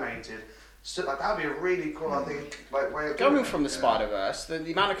Morales animated. Stood, like that would be a really cool, I think, like way of doing Going it. from the Spider-Verse,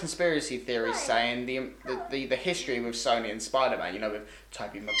 the amount of conspiracy theories saying the history with Sony and Spider-Man, you know, with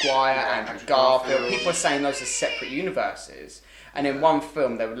Tobey Maguire, Andrew Garfield, people are saying those are separate universes. And in one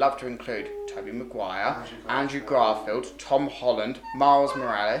film, they would love to include Tobey Maguire, Andrew Garfield, Tom Holland, Miles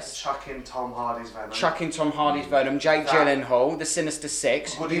Morales, Chuck in Tom Hardy's Venom. chucking Tom Hardy's Venom, Jake That- Gyllenhaal, the Sinister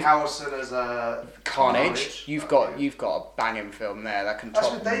Six, Woody Harrelson as a Carnage. You've got a banging film there that can That's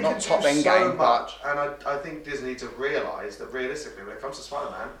top what they not can top do end so game, but much, and I think Disney need to realise that realistically, when it comes to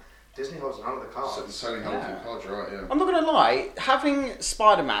Spider-Man, Disney holds none of the cards. So Sony holds the cards, right? Yeah. I'm not gonna lie, having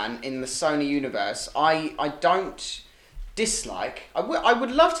Spider-Man in the Sony universe, I don't dislike. I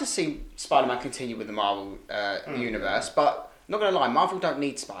would love to see Spider-Man continue with the Marvel universe, but not gonna lie, Marvel don't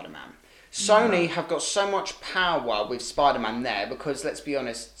need Spider-Man. Sony have got so much power with Spider-Man there because let's be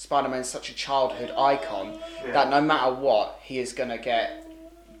honest, Spider-Man's such a childhood icon that no matter what, he is gonna get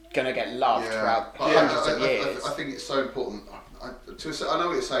loved throughout hundreds of years. I think it's so important. I know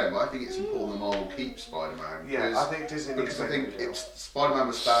what you're saying, but I think it's important that Marvel keeps Spider-Man. Yeah, because- I think Disney needs because to I make think a deal. Spider-Man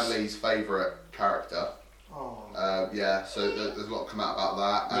was Stan Lee's favourite character. Oh. So there's a lot come out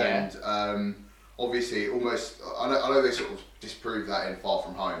about that, Yeah. and obviously, almost I know they sort of disproved that in Far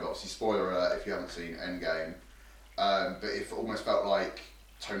From Home. But obviously, spoiler alert if you haven't seen Endgame. But it almost felt like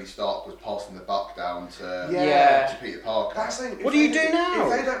Tony Stark was passing the buck down to Peter Parker. That's the thing. What do you do now?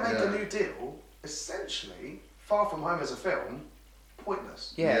 If they don't make a new deal, essentially, Far From Home as a film,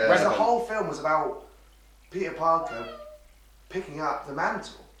 pointless. Yeah, Because the relevant. whole film was about Peter Parker picking up the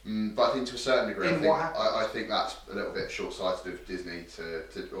mantle. But I think to a certain degree, In what happens? I think that's a little bit short-sighted of Disney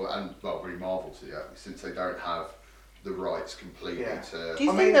really Marvel to do, since they don't have the rights completely to. Do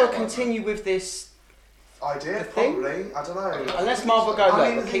you think they'll continue with this? Idea, The thing? probably. I don't know. Unless Marvel go, I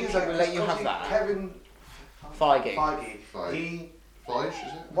mean, look, the keep thing is, people let you have obviously that. Kevin Feige. Feige. He. Feige, is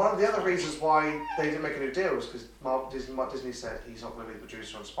it? One of the other reasons why they didn't make a new deal was because Disney said he's not going to be the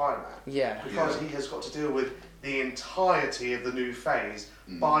producer on Spider-Man. Yeah. Because he has got to deal with the entirety of the new phase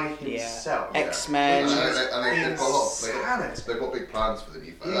by himself. X-Men. And they've got a lot of, Insanity. they've got big plans for the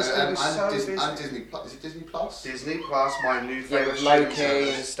new phase. He's gonna be so busy. And Disney Plus. Is it Disney Plus? Disney Plus, my new Yeah, favourite with Loki streaming and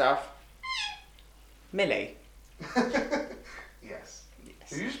service. stuff. Millie. Yes.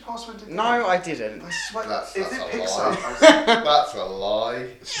 Did you just pass one? No, I didn't. I swear, That's if a it picks lie. up. That's a lie.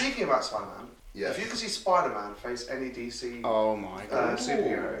 Speaking about Spider-Man, Yes. if you could see Spider-Man face any DC Oh my god.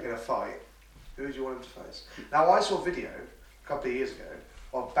 superhero in a fight, who would you want him to face? Now, I saw a video a couple of years ago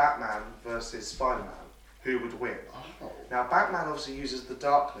of Batman versus Spider-Man. Who would win? Oh. Now, Batman obviously uses the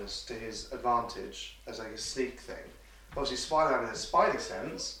darkness to his advantage as like a sneak thing. Obviously, Spider-Man, in his spidey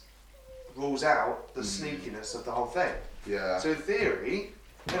sense, rules out the sneakiness of the whole thing. Yeah. So, in theory,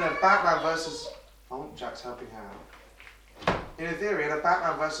 Batman versus... Oh, Jack's helping out. In theory, in a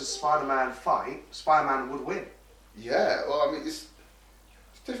Batman versus Spider-Man fight, Spider-Man would win. Yeah. Well, I mean, it's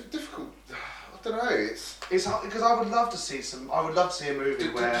difficult. I don't know. It's hard, because I would love to see a movie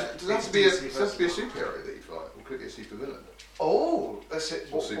where Does it have to be a superhero that you fight, or could it be a supervillain? Oh, that's it.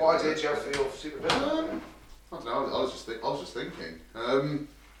 Or Why supervillain. did you have for your supervillain? I don't know. I was just thinking.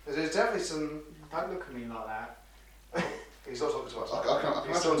 There's definitely some. Don't look at me like that. He's not talking to us. I can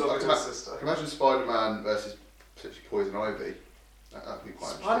He's still talking to his sister. I can imagine Spider-Man versus potentially Poison Ivy. That'd be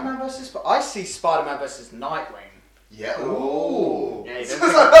quite Spider-Man versus... I see Spider-Man versus Nightwing. interesting. Yeah. Ooh. Yeah, you didn't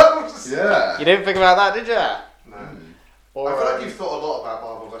think, Yeah. you didn't think about that, did you? No. Or, I feel like you've thought a lot about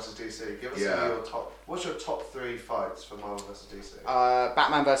Marvel vs DC. Give us Yeah. your top. What's your top 3 fights for Marvel vs DC?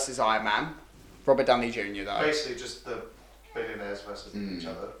 Batman versus Iron Man. Robert Downey Jr. though. Basically, just the billionaires versus each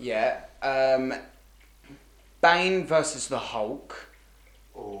other. Yeah. Bane versus the Hulk.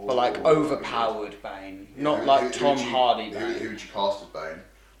 Or But like overpowered Bane. Not like Tom Hardy Who Bane. would you cast as Bane?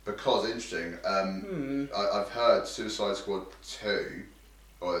 Because interesting. I've heard Suicide Squad 2,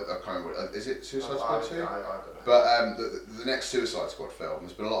 or I can't remember. Is it Suicide Squad 2? I don't know. But the next Suicide Squad film,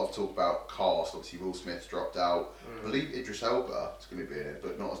 there's been a lot of talk about cast. Obviously, Will Smith's dropped out. I believe Idris Elba is going to be in it,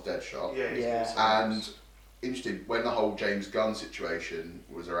 but not as Deadshot. Yeah. Yeah. And interesting, when the whole James Gunn situation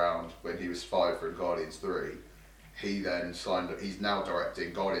was around, when he was fired for Guardians 3, he then signed up. He's now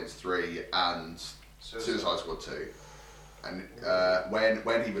directing Guardians 3 and Suicide Squad 2. And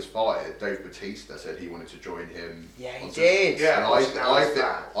when he was fired, Dave Bautista said he wanted to join him. Yeah, he on did. Yeah. And now he's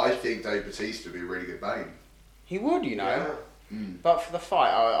back. I think Dave Bautista would be a really good Bane. He would, you know. Yeah. But for the fight,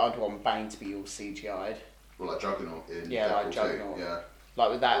 I'd want Bane to be all CGI'd. Well, like Juggernaut in Yeah, like Deadpool 2. Juggernaut. Yeah.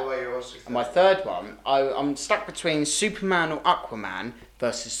 Like with that. Oh, wait, you're also And my third one, I'm stuck between Superman or Aquaman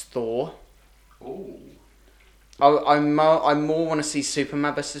versus Thor. Ooh. I more want to see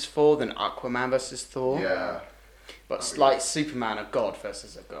Superman versus Thor than Aquaman versus Thor. Yeah. But it's like Superman, a god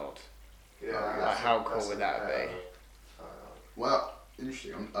versus a god. Yeah. Like, how cool would that be? Well,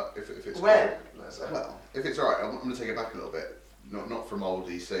 interesting. If it's When? Well, if it's alright, I'm going to take it back a little bit. Not from old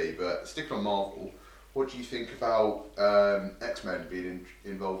DC, but sticking on Marvel. What do you think about X-Men being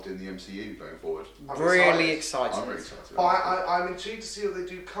involved in the MCU going forward? I'm Really excited. excited. I'm really excited. But about I'm intrigued to see what they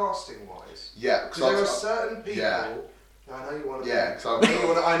do casting wise. Yeah, Because there are certain people. yeah. I know you want to. Yeah, be, 'cause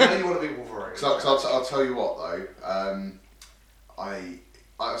I know you want to be Wolverine. Because I'll tell you what though,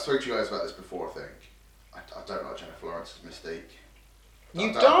 I spoke to you guys about this before. I think I don't like Jennifer Lawrence's Mystique.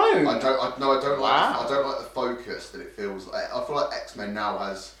 You don't? I don't Wow. like. I don't like the focus that it feels like. I feel like X-Men now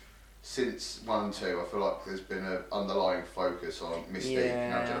has, since 1 and 2, I feel like there's been an underlying focus on Mystique. Yeah.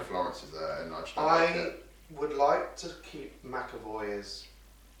 Now Jennifer Lawrence is there, and I just don't like I it. would like to keep McAvoy as.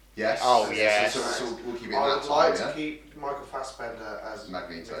 Yes. Oh, yes. So we'll keep it in I that would time. like Yeah. to keep Michael Fassbender as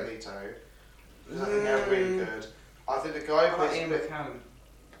Magneto. Because I think they're really good. I think the guy who plays Ian McKellen.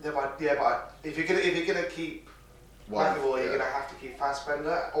 Yeah, but if you're gonna keep One, McAvoy, yeah. you're gonna have to keep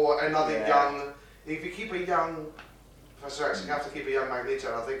Fassbender or another Yeah. young. If you keep a young Professor X, you have to keep a young Magneto,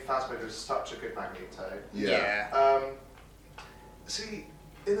 and I think Fassbender is such a good Magneto. Yeah. See,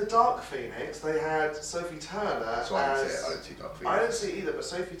 in the Dark Phoenix, they had Sophie Turner So I don't as. see it. I don't see Dark Phoenix. I don't see it either, but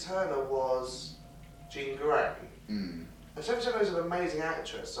Sophie Turner was Jean Grey. Mm. And Sophie Turner is an amazing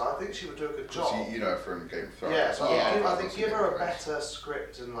actress, so I think she would do a good job. You know her from Game of Thrones. Yeah, so Yeah. I think give her a better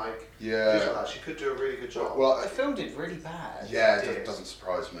script and like things Yeah. like that. She could do a really good job. Well, The film did really bad. yeah, It it is. doesn't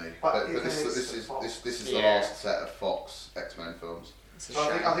surprise me. But But, it this is is Fox. the Yeah. last set of Fox X-Men films. It's a So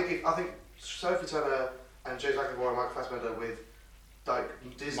shame. I think Sophie Turner and James McAvoy and Michael Fassbender with like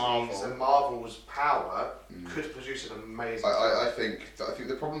Disney's Marvel. and Marvel's power Mm. could produce an amazing. I think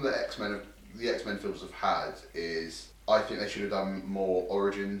the problem that the X-Men films have had is I think they should have done more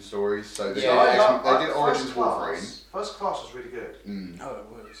origin stories. So they, Yeah. they did Origins Wolverine. First Class was really good. Mm. No, it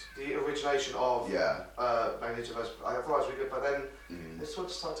was. The origination of Yeah. Magneto, I thought it was really good, but then Mm. it sort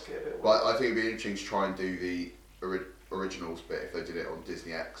of started to get a bit weird. But I think it'd be interesting to try and do the originals bit if they did it on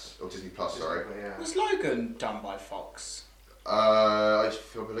Disney X or Disney Plus. Sorry. Yeah. Was Logan done by Fox? I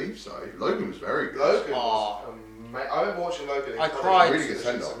believe so. Logan was very good. Logan Oh. was I remember watching Logan. I in cried. college. Really good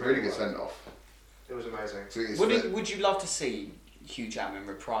send off. Really good send off. It was amazing. So it's Would you love to see Hugh Jackman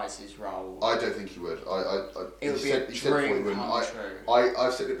reprise his role? I don't think he would. It would be a he said before he dream wouldn't. come true.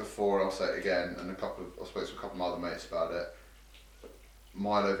 I've said it before and I'll say it again. And I spoke to a couple of my other mates about it.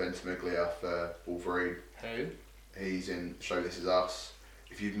 Milo Ventimiglia for Wolverine. Who? He's in the show This Is Us.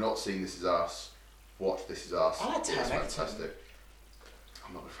 If you've not seen This Is Us, watch This Is Us. I like It's Taron Egerton. fantastic.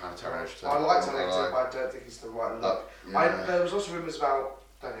 I'm not a fan of Taron Egerton. I liked him, I'm not gonna but I don't think he's the right look. lie. There was also rumours about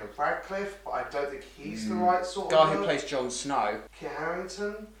Daniel Radcliffe, but I don't think he's the right sort Guy of who look. plays Jon Snow. Kit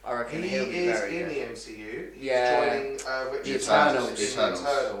Harington. I reckon He he'll be is very in good. the MCU. He's Yeah. joining Richard The Eternals. Eternals. In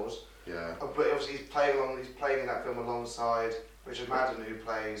the Eternals. Yeah. But obviously he's playing in that film alongside Richard Madden, who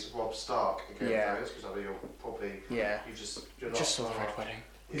plays Robb Stark in Game Yeah. of Thrones, because I know you're probably Yeah. you're not Just saw the Red Wedding.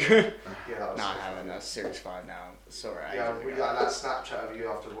 Yeah, that was No, I haven't. That's Series 5 now. Sorry. Yeah, we got that Snapchat of you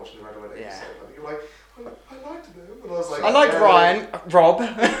after watching the Red Wedding. Yeah. You're like, I liked him, and I was like, I liked yeah, Ryan. Rob.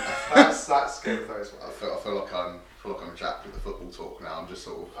 That's Game of Thrones. I feel like I'm jacked with the football talk now. I'm just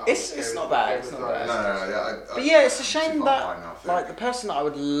sort of. It's not bad, it's not bad. No. But yeah, it's a I'm shame too far that behind now, I think. like the person that I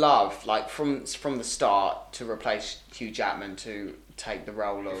would love, like from the start, to replace Hugh Jackman to take the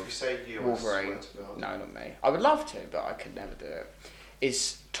role If you of say you, Wolverine. I swear to God. No, not me. I would love to, but I could never do it.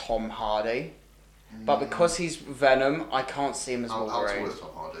 Is Tom Hardy, but because he's Venom, I can't see him as How tall Wolverine. is Tom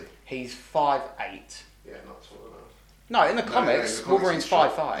Hardy? He's 5'8". Yeah, not tall enough. No, in the No, comics, in the Wolverine's he's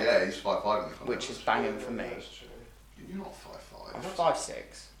short. 5'5", Yeah, he's 5'5" in the comics. which is banging for me. That's true. You're not 5'5". I'm 5'6".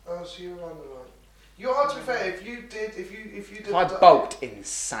 Oh, so you're around the right. You are, to be fair, if you did. If I bulked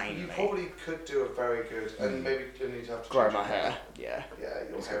insanely, you probably could do a very good, and maybe you need to have to grow change my your hair. Yeah. Yeah,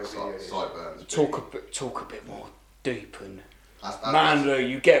 your He's hair got would be sideburns. Talk a bit more deep and That's manly.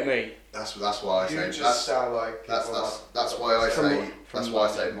 You get me. That's why I You say just that's sound like that's people why I From- say from that's why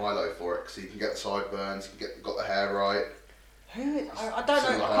I say London. Milo for it because he can get the sideburns, he can got the hair right. Who? I don't know.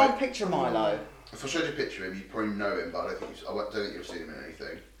 Similar I can't height. picture Milo. If I showed you a picture of him, you probably know him, but I don't think you've seen him in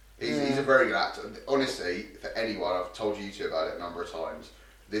anything. He's a very good actor. Honestly, for anyone, I've told you two about it a number of times.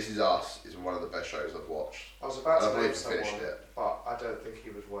 This Is Us is one of the best shows I've watched. I was about I to believe name he finished someone, it. but I don't think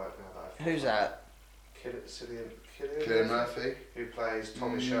he would work now that I've Who's that? Cillian Murphy. who plays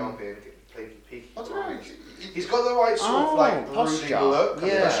Tommy Shelby and Peaky I don't know. Blinders. He's got the right sort of like brooding posture. look. and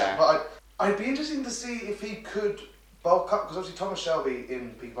Yeah. posture, but I'd be interested to see if he could bulk up, because obviously Thomas Shelby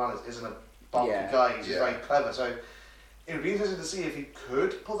in Peaky Blinders isn't a bulky Yeah. guy. He's Yeah. very clever, so it would be interesting to see if he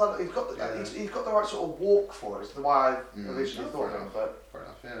could pull that. He's got he's got the right sort of walk for it. It's the way I originally Oh, thought fair of him, but Fair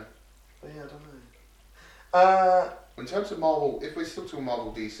enough, yeah. yeah, I don't know. In terms of Marvel, if we're still talking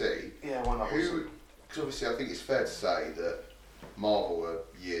Marvel DC, Yeah, why not? because obviously I think it's fair to say that Marvel are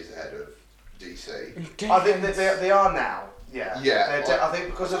years ahead of DC. I think that they are now. Yeah. Yeah, I think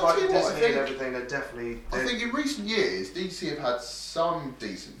because of I'll like tell you what, I Disney think- and everything, they're definitely. I think in recent years, DC have had some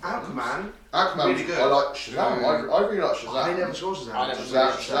decent films. Aquaman. Really was- good. I like Shazam. I really like Shazam. I never saw Shazam. I never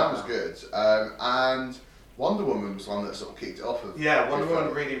Shazam was good. And Wonder Woman was one that sort of kicked it off. Yeah, Wonder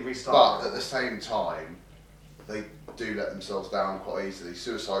Woman really restarted. But at the same time, they do let themselves down quite easily.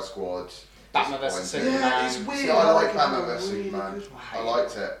 Suicide Squad. Batman vs disappointing. Superman. Yeah, it's weird. See, I like it. Batman It vs was really Superman. good. I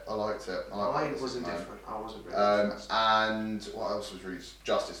liked it. I liked Mine vs was Superman. indifferent. I wasn't really. impressed. And what else was really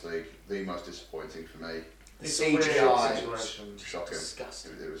Justice League? The most disappointing for me. The It's a weird CGI. situation. Shocking.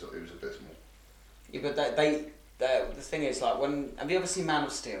 Disgusting. It was abysmal. Yeah, but the thing is, like, have you ever seen Man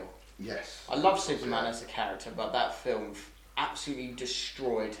of Steel? Yes. I love Superman as a character, but that film absolutely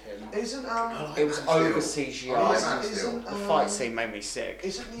destroyed him. Isn't It was Man of over Steel. CGI. I like Man of Steel. isn't The fight scene made me sick.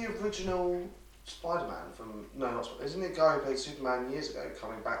 Isn't the original Spider-Man from not Spider? Isn't the guy who played Superman years ago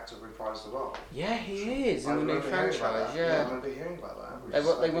coming back to reprise the role? Yeah, he is I in the new remember hearing about franchise. that. I Yeah, remember hearing about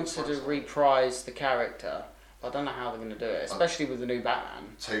that. they wanted to reprise the character, I don't know how they're going to do it, especially with the new Batman.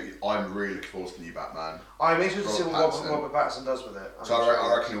 So I'm really looking forward to the new Batman. I'm interested to see what Robert Pattinson. Robert Pattinson does with it. So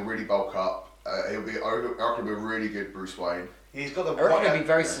I reckon he'll really bulk up. I reckon he'll be a really good Bruce Wayne. He's got the. I reckon it'll be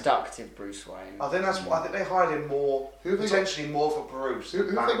very seductive, Bruce Wayne. I think they hired him more, potentially more for Bruce. Who have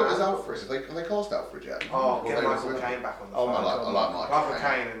they got as Alfred? Have they cast Alfred yet? Oh, get Michael Caine back on the Oh phone. my I like Michael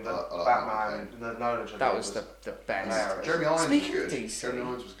Caine and the Batman, and the Nolan. That was the best. hilarious. Jeremy Irons Speaking was of good. DC. Jeremy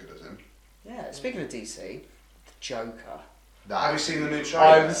Irons was good as him. Yeah, speaking of DC, the Joker. Have you seen the new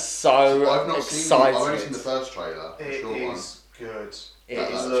trailer? I'm so I've not excited. seen. I've only seen the first trailer. The It short one. is good.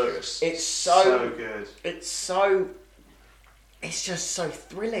 That looks It's so good. It's just so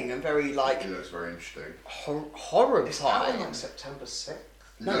thrilling and very like It looks very interesting. It's out on horrifying. like September 6th.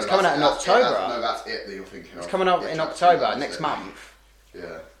 No, it's coming out in October. That's it that you're thinking of. It's coming out Yeah, in that's October that's next it. month.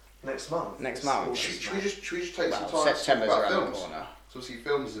 Yeah. Next month. Next month. Should we just take some Well, time September's to talk around about the films? corner. So obviously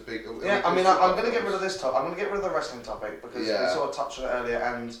films is a big... Yeah, I mean, I'm going to get rid of this topic. I'm going to get rid of the wrestling topic because Yeah. we sort of touched on it earlier,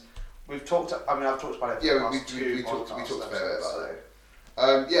 and we've talked. I mean, I've talked about it. For Yeah, the we last two talked a podcasts, fair bit about so- it.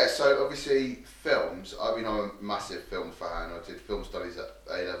 Yeah, so obviously films. I mean, I'm a massive film fan. I did film studies at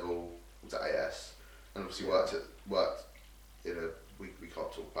A level, was at AS, and obviously worked in a. We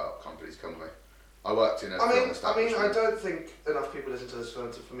can't talk about companies, can we? I worked in a. film I establishment. don't think enough people listen to this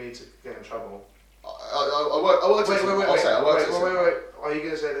for me to get in trouble. I worked. Wait. I worked at Wait. Are you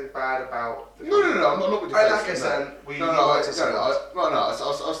going to say anything bad about? No. I'm not going to In that case, then No, I worked at Cineworld.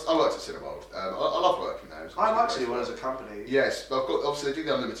 I love working there. I like Cineworld as a company. Yes, I've got obviously they do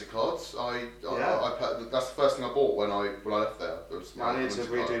the unlimited cards. I that's the first thing I bought when I left there. Was my I need to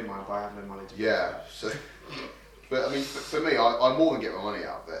unlimited card. redo mine, but I have no money to. Yeah, so. But I mean, for me, I more than get my money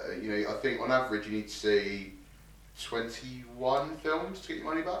out there. You know, I think on average you need to see 21 films to get your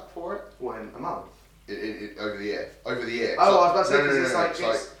money back for it. When a month. Over the year. Over the year. Oh, I was about to say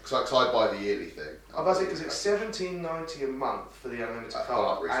Because I buy the yearly thing. I was about to say because it's $17.90 a month for the unlimited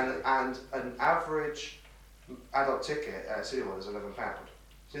card, and an average adult ticket at Cineworld is £11.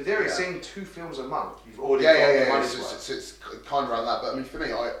 So in theory, seeing 2 films a month, you've already got your money's worth. It's kind of around that, but I mean, for me,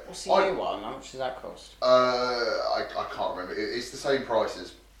 What's the year one? How much does that cost? I can't remember. It's the same price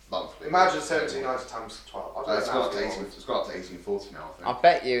as monthly. Imagine $17.90 times 12. It's gone up to 18.40 now. I think. I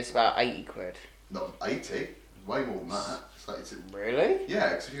bet you it's about 80 quid. Not 80. Way more than that. It's Really? yeah,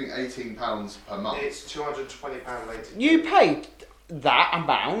 because if you think £18 per month. It's £220 later. You paid that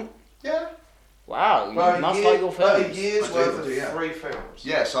amount? Yeah. Wow, you must like your films. A year's I do, worth of yeah. 3 films.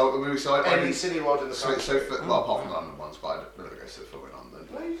 Yeah. So I Any Cineworld in the country. apart from London ones, but I don't go to the film in London.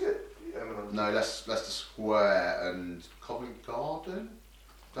 No, you get. No, Leicester Square and Covent Garden.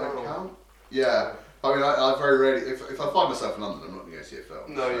 Don't Oh. count. Yeah. I mean, I very rarely. If I find myself in London, I'm not going to go see a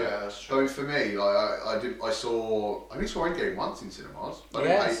film. No, so. yeah, that's I true. mean, for me, like I saw Endgame once in cinemas.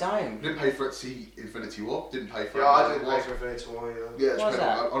 Same. Didn't pay for it to see Infinity War. Didn't pay for it. Yeah, I didn't pay for Infinity War either. Yeah, Why's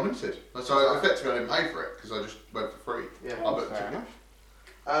that? unlimited. So effectively, I didn't pay for it because I just went for free. Yeah. I booked Fair it.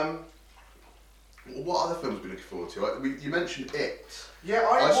 enough. What other films have we looking forward to? You mentioned It. Yeah,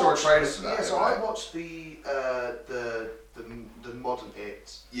 I saw a trailer for that. Yeah, so the other I day. watched the modern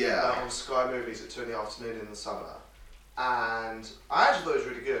It Yeah. on Sky Movies at 2 in the afternoon in the summer, and I actually thought it was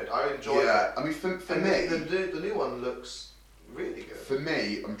really good. I enjoyed Yeah. it. I mean, for And me, the new one looks really good. for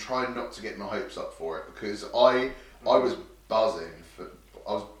me, I'm trying not to get my hopes up for it because I was buzzing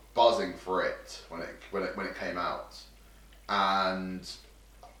for it when it came out, and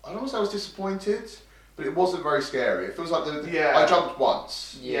I don't want to say I was disappointed, but it wasn't very scary. It feels like I jumped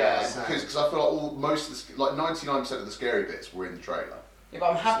once. Yeah. Because I feel like most of the 99% of the scary bits were in the trailer. Yeah,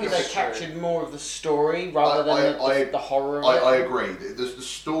 but I'm happy they That's true. captured more of the story rather than the horror of it. I agree. The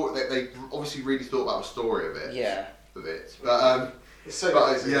story they obviously really thought about the story of it. Yeah. Of it, but It's so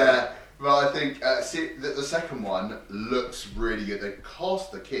good. yeah. But I think the second one looks really good. They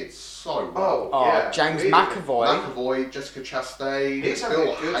cast the kids so well. Oh, yeah, James really McAvoy. McAvoy, Jessica Chastain, He's having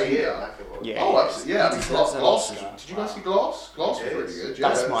Bill a good Hader. year, McAvoy. Yeah. Oh, absolutely. Yeah, I He mean, deserves an Glass. Oscar. Did you guys see Glass? Glass was It really is. good. Yeah.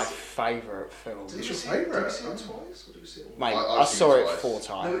 That's my favourite film. Did It's we your see favourite, Did we see it huh? twice? Or did we see it? Mate, I've I seen saw it it twice. 4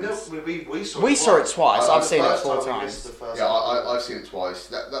 times. No, we saw it We saw it twice. I- I've seen it First 4 time we times. missed the first Yeah, one. I've seen it twice.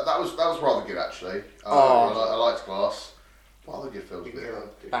 That was rather good actually. Oh. I liked Glass. What other good films? You can were go there? on.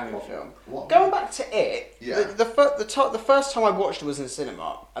 Banging film. What? Going back to it, Yeah. the first time I watched it was in the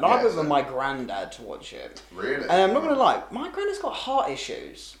cinema, and I Yeah, went with same. my granddad to watch it. Really? And I'm not going to lie, my granddad's got heart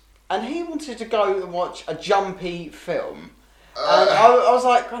issues, and he wanted to go and watch a jumpy film. And I was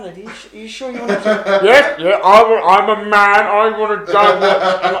like, Granddad, are you sure you want to do Yes, yeah, I'm a man, I want to go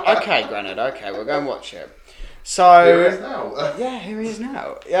watch. I'm like, okay, Granddad, okay, we'll go and watch it. So, Here it is now. yeah, here he is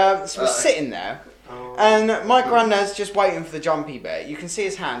now. So we're sitting there, Oh. And my granddad's just waiting for the jumpy bit. You can see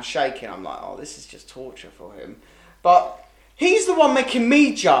his hand shaking. I'm like, oh, this is just torture for him. But he's the one making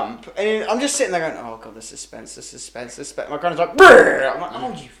me jump. And I'm just sitting there going, oh, God, the suspense. My granddad's like, brrr! I'm like,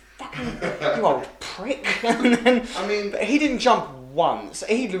 oh, you fucking, you old prick. And then, I mean, but he didn't jump once.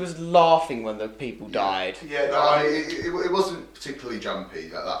 He was laughing when the people died. Yeah, no, I mean, it wasn't particularly jumpy,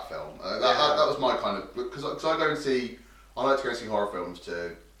 that film. That was my kind of... Because I like to go and see horror films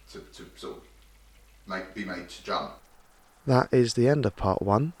to sort of be made to jump. That is the end of part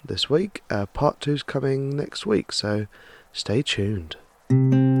 1 this week. Part 2's coming next week, so stay tuned.